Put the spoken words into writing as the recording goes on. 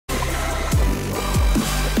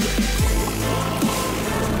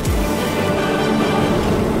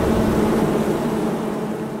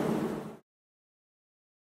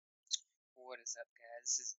is up,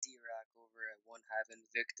 guys? This is D-Rock over at OneHive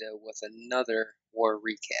Invicta with another war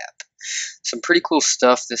recap. Some pretty cool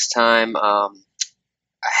stuff this time. I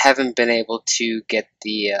haven't been able to get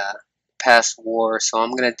the past war, so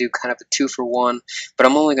I'm going to do kind of a 2-for-1, but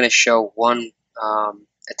I'm only going to show one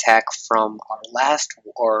attack from our last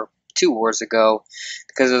or 2 wars ago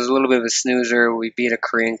because it was a little bit of a snoozer. We beat a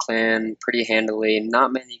Korean clan pretty handily,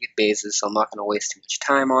 not many good bases, so I'm not going to waste too much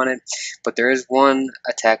time on it. But there is one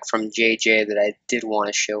attack from JJ that I did want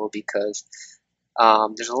to show because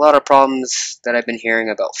there's a lot of problems that I've been hearing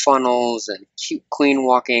about funnels and cute queen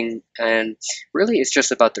walking, and really it's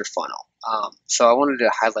just about their funnel. So I wanted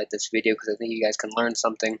to highlight this video because I think you guys can learn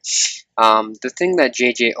something. The thing that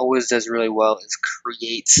JJ always does really well is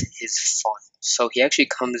creates his funnel. So he actually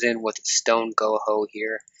comes in with a stone go-ho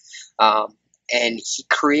here, and he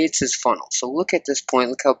creates his funnel. So look at this point,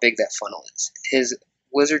 look how big that funnel is. His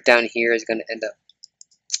wizard down here is going to end up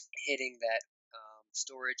hitting that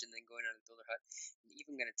storage and then going on the builder hut, and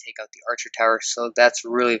even going to take out the archer tower, so that's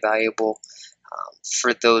really valuable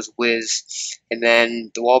for those whiz. And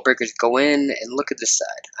then the wall breakers go in, and look at this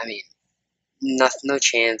side. I mean, no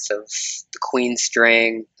chance of the queen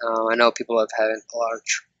straying. I know people have had a lot of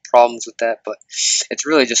problems with that, but it's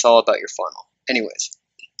really just all about your funnel. Anyways,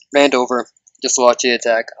 ran over, just watch the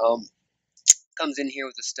attack. Comes in here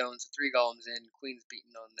with the stone, so 3 golems in, queen's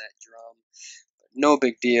beating on that drum. No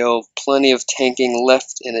big deal, plenty of tanking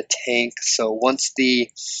left in a tank, so once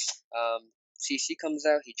the CC comes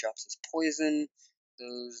out, he drops his poison.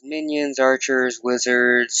 Those minions, archers,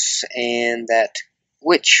 wizards, and that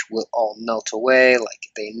witch will all melt away like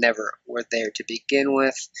they never were there to begin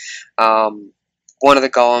with. One of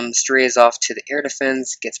the golems strays off to the air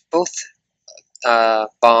defense, gets both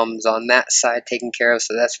bombs on that side taken care of,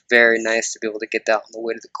 so that's very nice to be able to get that on the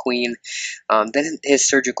way to the queen. Then his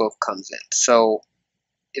surgical comes in, so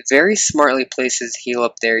it very smartly places heal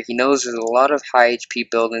up there. He knows there's a lot of high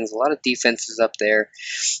HP buildings, a lot of defenses up there,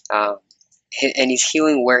 and he's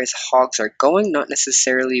healing where his hogs are going, not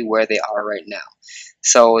necessarily where they are right now.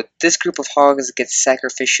 So this group of hogs gets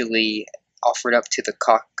sacrificially offered up to the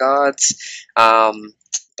cock gods,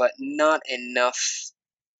 but not enough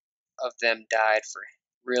of them died for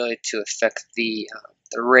really to affect the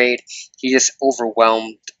raid. He just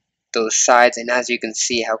overwhelmed those sides, and as you can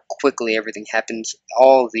see how quickly everything happens,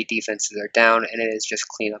 all the defenses are down, and it is just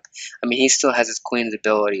cleanup. I mean, he still has his queen's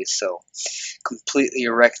abilities, so completely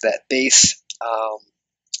wrecked that base,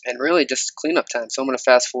 and really just cleanup time. So I'm going to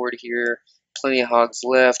fast forward here. Plenty of hogs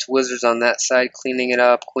left, wizards on that side cleaning it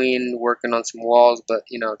up, queen working on some walls, but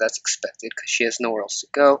you know that's expected because she has nowhere else to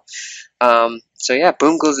go. So yeah,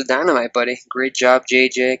 boom goes the dynamite, buddy. Great job,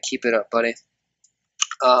 JJ. Keep it up, buddy.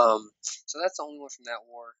 So that's the only one from that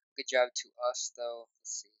war. Good job to us, though.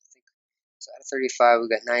 Let's see. I think so out of 35, we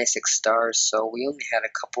got 96 stars. So we only had a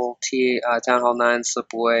couple Town Hall 9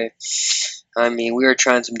 slip away. I mean, we were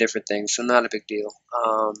trying some different things, so not a big deal.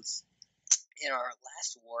 In our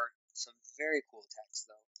last war, some very cool attacks,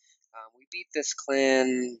 though. We beat this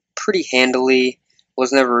clan pretty handily.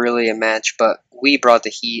 Was never really a match, but we brought the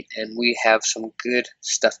heat, and we have some good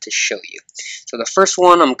stuff to show you. So the first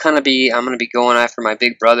one, I'm gonna be going after my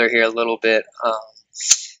big brother here a little bit,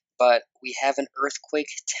 but we have an Earthquake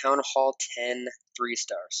Town Hall 10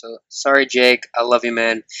 3-star. So sorry, Jake, I love you,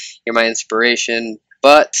 man. You're my inspiration,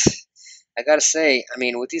 but I gotta say, I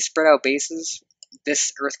mean, with these spread out bases,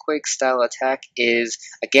 this Earthquake style attack is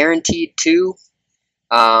a guaranteed 2.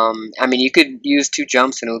 I mean, you could use 2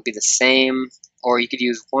 jumps and it would be the same, or you could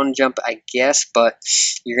use 1 jump, I guess, but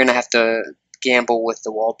you're going to have to gamble with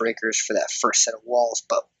the wall breakers for that first set of walls.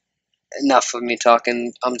 But enough of me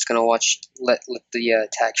talking. I'm just going to let the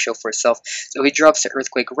attack show for itself. So he drops the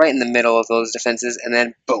Earthquake right in the middle of those defenses, and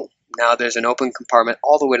then boom. Now there's an open compartment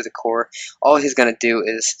all the way to the core. All he's going to do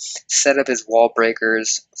is set up his wall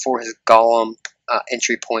breakers for his golem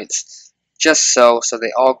entry points, just so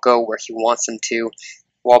they all go where he wants them to.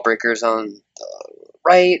 Wall breakers on the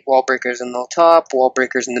right, wall breakers on the top, wall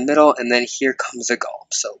breakers in the middle, and then here comes a golem.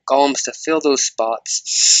 So golems to fill those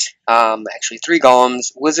spots. Actually 3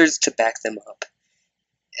 golems, wizards to back them up.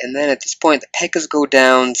 And then at this point the P.E.K.K.A.s go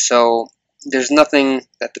down, so there's nothing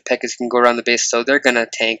that the P.E.K.K.A.s can go around the base, so they're gonna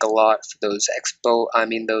tank a lot for those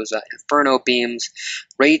those Inferno beams.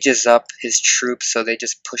 Rage is up his troops, so they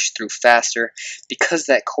just push through faster. Because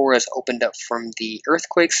that core is opened up from the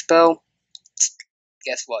Earthquake spell,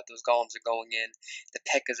 guess what? Those golems are going in. The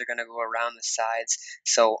P.E.K.K.A.s are going to go around the sides.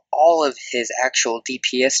 So all of his actual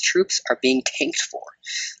DPS troops are being tanked for.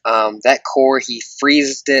 That core, he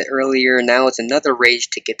freezed it earlier. Now it's another rage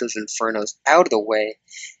to get those Infernos out of the way.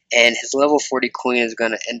 and his level 40 queen is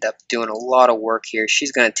going to end up doing a lot of work here.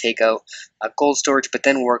 She's going to take out gold storage, but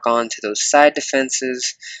then work on to those side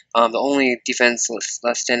defenses. The only defense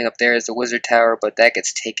left standing up there is the wizard tower, but that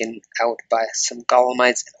gets taken out by some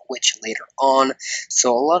golemites and a witch later on.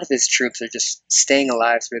 So a lot of his troops are just staying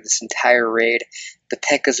alive through this entire raid. The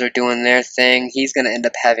P.E.K.K.A.s are doing their thing. He's going to end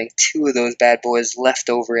up having 2 of those bad boys left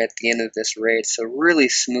over at the end of this raid. So really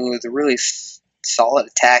smooth, really solid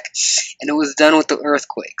attack, and it was done with the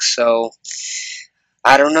earthquake. So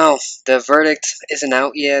I don't know. The verdict isn't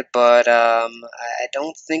out yet, but I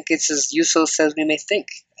don't think it's as useless as we may think.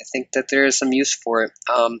 I think that there is some use for it.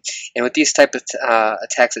 And with these type of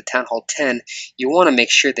attacks at Town Hall 10, you want to make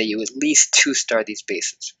sure that you at least 2-star these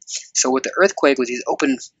bases. So with the earthquake, with these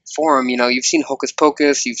open forum, you know, you've seen Hocus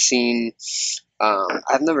Pocus, you've seen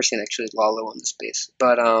I've never seen actually Lalo on this base,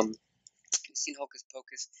 but you've seen Hocus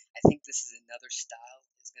Pocus. I think this is another style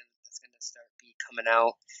that's gonna start be coming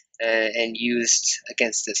out and used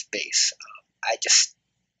against this base.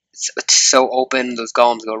 It's so open; those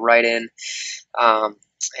golems go right in.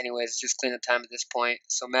 Anyways, just clean up time at this point.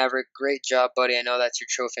 So Maverick, great job, buddy. I know that's your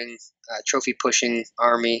trophy pushing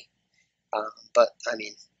army, but I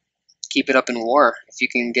mean, keep it up in war. If you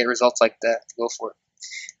can get results like that, go for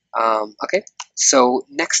it. Okay, so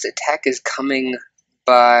next attack is coming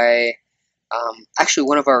by actually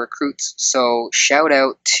one of our recruits. So shout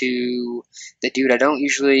out to the dude. I don't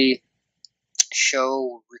usually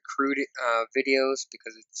show recruit videos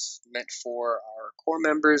because it's meant for our core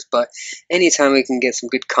members, but anytime we can get some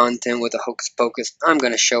good content with a Hocus Pocus, I'm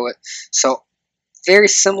going to show it. So very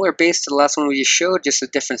similar base to the last one we just showed, just a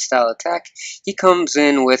different style attack. He comes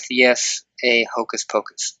in with, yes, a Hocus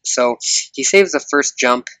Pocus. So he saves the first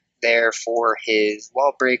jump there for his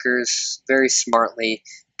wall breakers very smartly,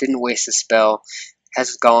 didn't waste a spell, has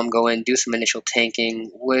his golem go in, do some initial tanking,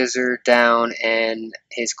 wizard down, and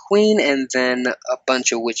his queen, and then a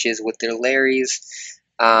bunch of witches with their Larrys,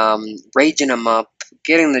 raging them up,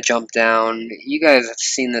 getting the jump down. You guys have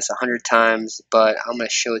seen this 100 times, but I'm going to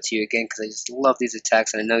show it to you again because I just love these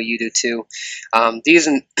attacks, and I know you do too. These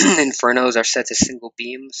Infernos are set to single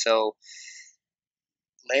beam, so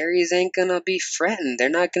Larrys ain't going to be fretting. They're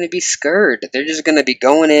not going to be scared. They're just going to be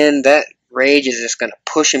going in. That rage is just going to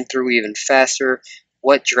push him through even faster.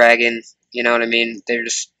 What dragon? You know what I mean? They're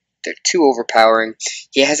too overpowering.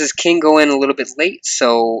 He has his king go in a little bit late,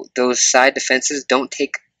 so those side defenses don't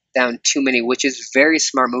take down too many witches. Very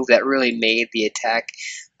smart move that really made the attack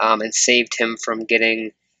and saved him from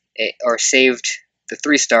getting saved the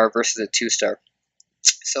 3-star versus a 2-star.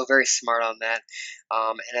 So very smart on that.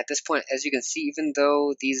 And at this point, as you can see, even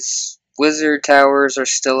though these wizard towers are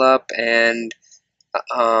still up and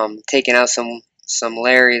taking out some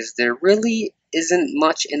Larrys, there really isn't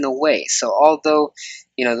much in the way. So although,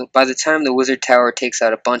 you know, by the time the wizard tower takes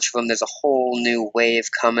out a bunch of them, there's a whole new wave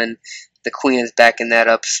coming. The queen is backing that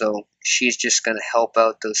up, so she's just going to help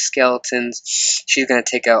out those skeletons. She's going to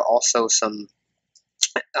take out also some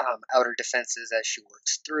outer defenses as she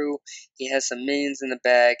works through. He has some minions in the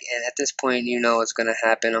bag, and at this point, you know what's going to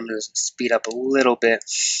happen. I'm going to speed up a little bit.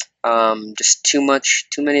 Just too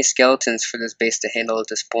many skeletons for this base to handle at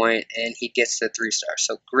this point, and he gets the 3-star.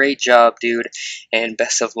 So great job, dude, and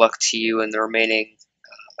best of luck to you in the remaining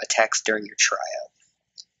attacks during your tryout.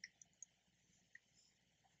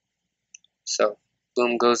 So,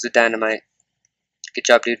 boom goes the dynamite. Good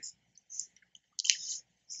job, dude.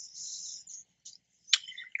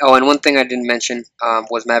 Oh, and one thing I didn't mention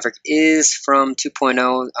was Maverick is from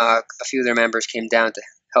 2.0. A few of their members came down to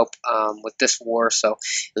help with this war, so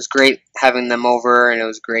it was great having them over, and it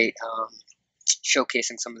was great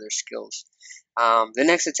showcasing some of their skills. The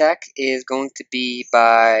next attack is going to be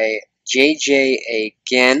by JJ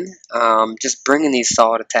again, just bringing these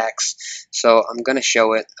solid attacks, so I'm going to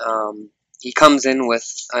show it. He comes in with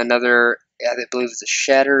another, I believe it's a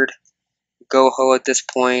Shattered Goho at this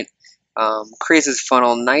point. Creates his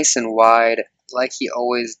funnel nice and wide, like he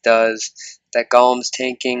always does. That golem's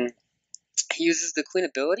tanking. He uses the queen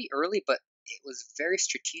ability early, but it was very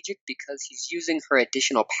strategic because he's using her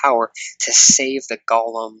additional power to save the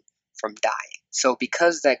golem from dying. So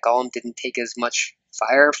because that golem didn't take as much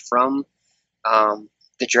fire from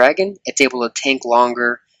the dragon, it's able to tank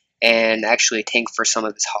longer and actually tank for some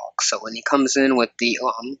of his hogs. So when he comes in with the,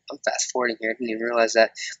 I'm fast forwarding here, I didn't even realize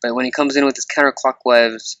that, but when he comes in with his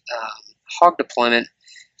counterclockwise hog deployment,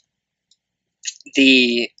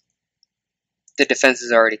 the defense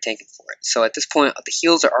is already tanking for it. So at this point, the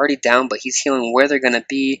heals are already down, but he's healing where they're going to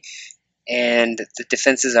be, and the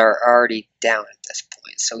defenses are already down at this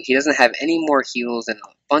point. So he doesn't have any more heals, and a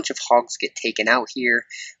bunch of hogs get taken out here,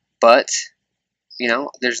 but you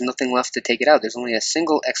know, there's nothing left to take it out. There's only a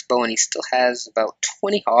single Expo, and he still has about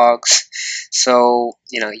 20 hogs. So,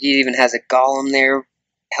 you know, he even has a golem there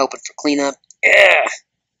helping for cleanup. Yeah,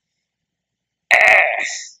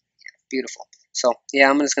 beautiful. So, yeah,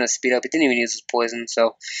 I'm just going to speed up. It didn't even use his poison.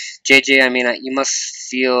 So, JJ, I mean, you must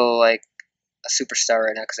feel like a superstar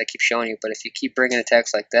right now because I keep showing you. But if you keep bringing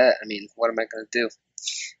attacks like that, I mean, what am I going to do?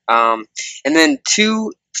 And then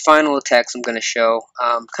two final attacks I'm going to show.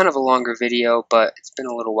 Kind of a longer video, but it's been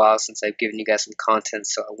a little while since I've given you guys some content,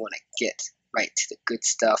 so I want to get right to the good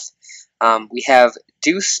stuff. We have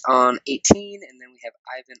Deuce on 18, and then we have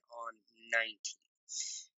Ivan on 19.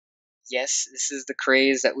 Yes, this is the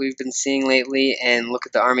craze that we've been seeing lately, and look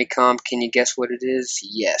at the army comp. Can you guess what it is?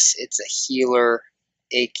 Yes, it's a healer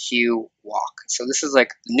AQ walk. So this is like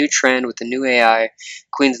the new trend with the new AI.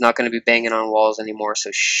 Queen's not going to be banging on walls anymore, so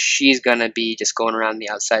she's going to be just going around the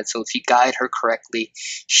outside. So if you guide her correctly,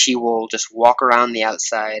 she will just walk around the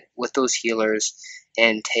outside with those healers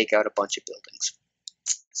and take out a bunch of buildings.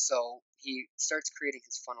 So he starts creating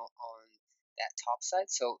his funnel on that top side.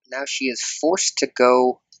 So now she is forced to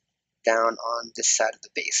go down on this side of the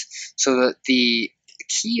base. So the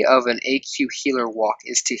key of an AQ healer walk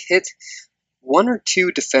is to hit 1 or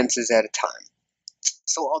 2 defenses at a time.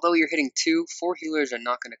 So although you're hitting 2, 4 healers are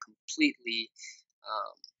not going to completely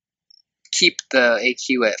keep the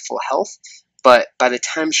AQ at full health, but by the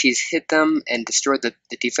time she's hit them and destroyed the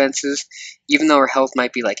defenses, even though her health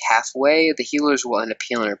might be like halfway, the healers will end up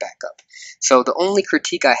healing her back up. So the only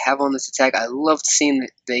critique I have on this attack, I loved seeing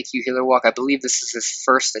the AQ healer walk. I believe this is his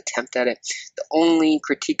first attempt at it. The only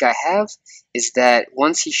critique I have is that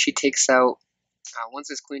once she takes out, once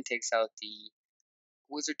this queen takes out the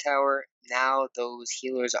wizard tower, now those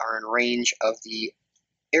healers are in range of the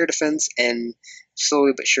air defense, and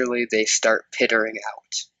slowly but surely they start pittering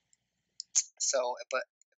out. So, but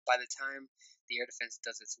by the time the air defense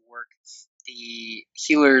does its work, the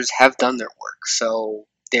healers have done their work, so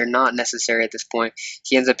they're not necessary at this point.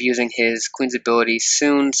 He ends up using his queen's ability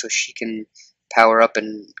soon, so she can power up and,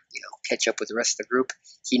 you know, catch up with the rest of the group.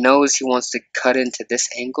 He knows he wants to cut into this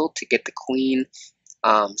angle to get the queen.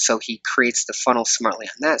 So he creates the funnel smartly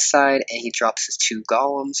on that side, and he drops his 2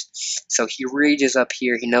 golems. So he rages up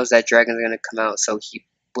here. He knows that dragon's going to come out, so he,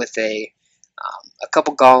 with a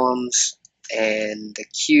couple golems and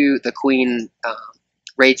the queen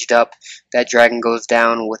raged up, that dragon goes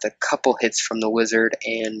down with a couple hits from the wizard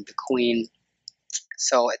and the queen.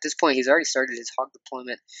 So at this point, he's already started his hog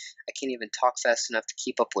deployment. I can't even talk fast enough to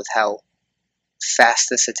keep up with how fast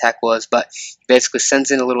this attack was, but basically sends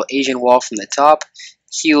in a little Asian wall from the top,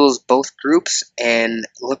 heals both groups, and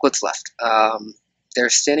look what's left. They're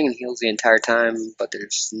standing in heals the entire time, but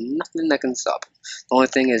there's nothing that can stop them. The only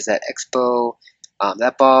thing is that Expo,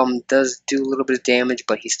 that bomb does do a little bit of damage,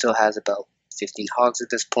 but he still has about 15 hogs at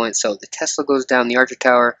this point. So the Tesla goes down the Archer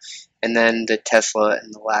Tower, and then the Tesla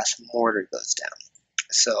and the last mortar goes down.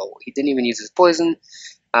 So he didn't even use his poison.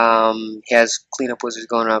 He has cleanup wizards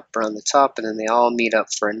going up around the top, and then they all meet up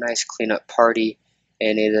for a nice cleanup party,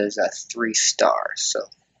 and it is a 3-star. So,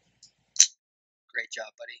 great job,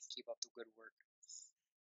 buddy. Keep up the good work.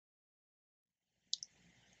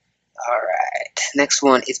 Alright, next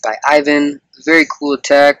one is by Ivan. Very cool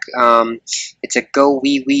attack. It's a go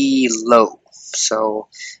wee wee low. So,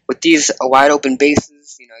 with these wide open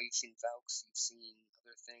bases, you know, you've seen Valks, you've seen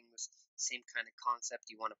other things, same kind of concept.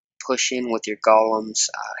 You want to push in with your golems.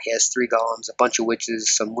 He has 3 golems, a bunch of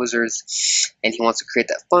witches, some wizards, and he wants to create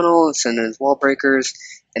that funnel, send in his wall breakers,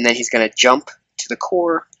 and then he's going to jump to the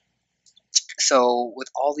core. So with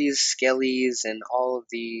all these skellies and all of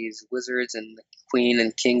these wizards and the queen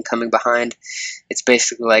and king coming behind, it's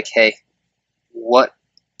basically like, hey, what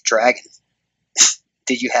dragon?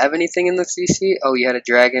 Did you have anything in the CC? Oh, you had a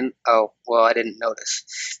dragon? Oh, well, I didn't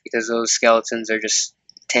notice, because those skeletons are just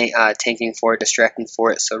tanking for it, distracting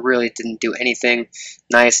for it, so really it didn't do anything.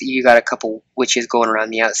 Nice, you got a couple witches going around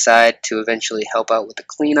the outside to eventually help out with the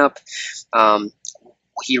cleanup.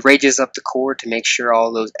 He rages up the core to make sure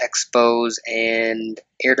all those expos and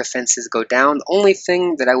air defenses go down. The only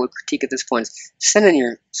thing that I would critique at this point is send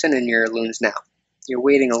in your loons now. You're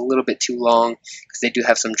waiting a little bit too long because they do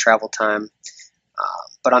have some travel time.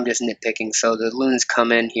 But I'm just nitpicking. So the loons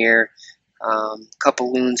come in here,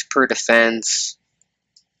 couple loons per defense.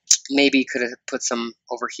 Maybe could have put some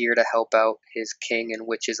over here to help out his king and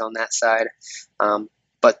witches on that side.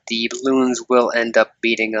 But the loons will end up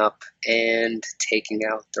beating up and taking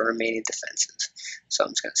out the remaining defenses. So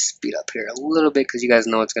I'm just going to speed up here a little bit because you guys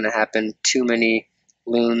know what's going to happen. Too many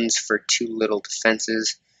loons for too little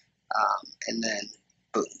defenses. And then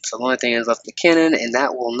boom. So the only thing is left in the cannon, and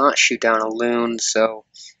that will not shoot down a loon. So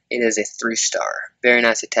It is a 3-star. Very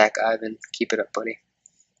nice attack, Ivan. Keep it up, buddy.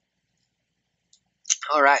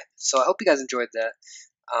 Alright, so I hope you guys enjoyed that.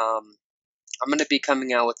 I'm going to be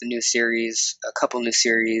coming out with a new series, a couple new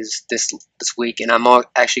series this week, and I'm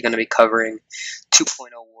actually going to be covering 2.0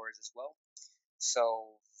 wars as well. So,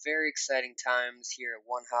 very exciting times here at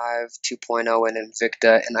OneHive 2.0 and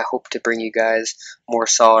Invicta, and I hope to bring you guys more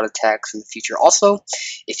solid attacks in the future. Also,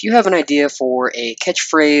 if you have an idea for a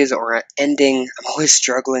catchphrase or an ending, I'm always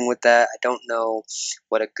struggling with that. I don't know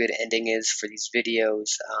what a good ending is for these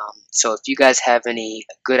videos. So if you guys have any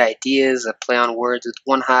good ideas, a play on words with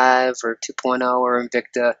OneHive or 2.0 or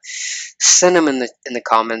Invicta, send them in the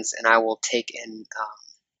comments, and I will take in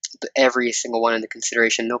every single one into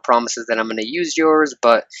consideration. No promises that I'm going to use yours,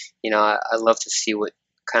 but I love to see what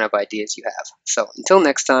kind of ideas you have. So until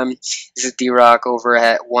next time, this is D-Rock over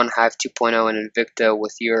at OneHive 2.0 and Invicta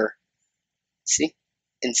with your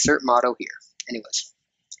insert motto here. Anyways,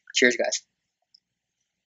 cheers, guys.